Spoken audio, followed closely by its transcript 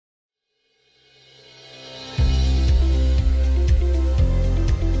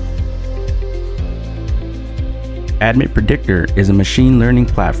ADMET Predictor is a machine learning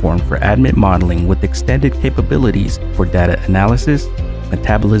platform for ADMET modeling with extended capabilities for data analysis,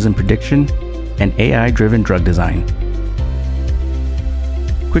 metabolism prediction, and AI-driven drug design.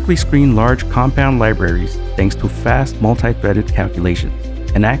 Quickly screen large compound libraries thanks to fast multi-threaded calculations,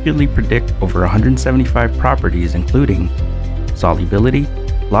 and accurately predict over 175 properties including solubility,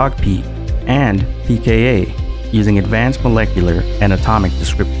 log P, and pKa using advanced molecular and atomic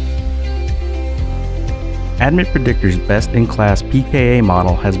descriptors. ADMET Predictor's best-in-class pKa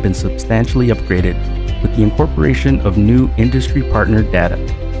model has been substantially upgraded with the incorporation of new industry-partnered data,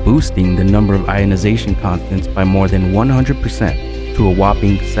 boosting the number of ionization constants by more than 100% to a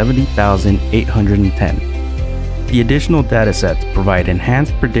whopping 70,810. The additional datasets provide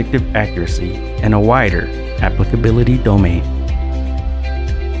enhanced predictive accuracy and a wider applicability domain.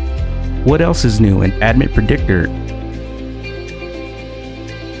 What else is new in ADMET Predictor?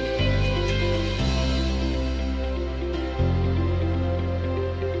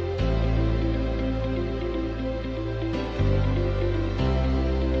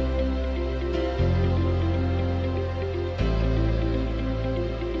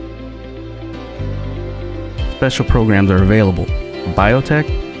 Special programs are available for biotech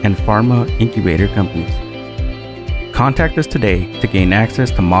and pharma incubator companies. Contact us today to gain access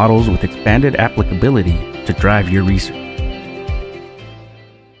to models with expanded applicability to drive your research.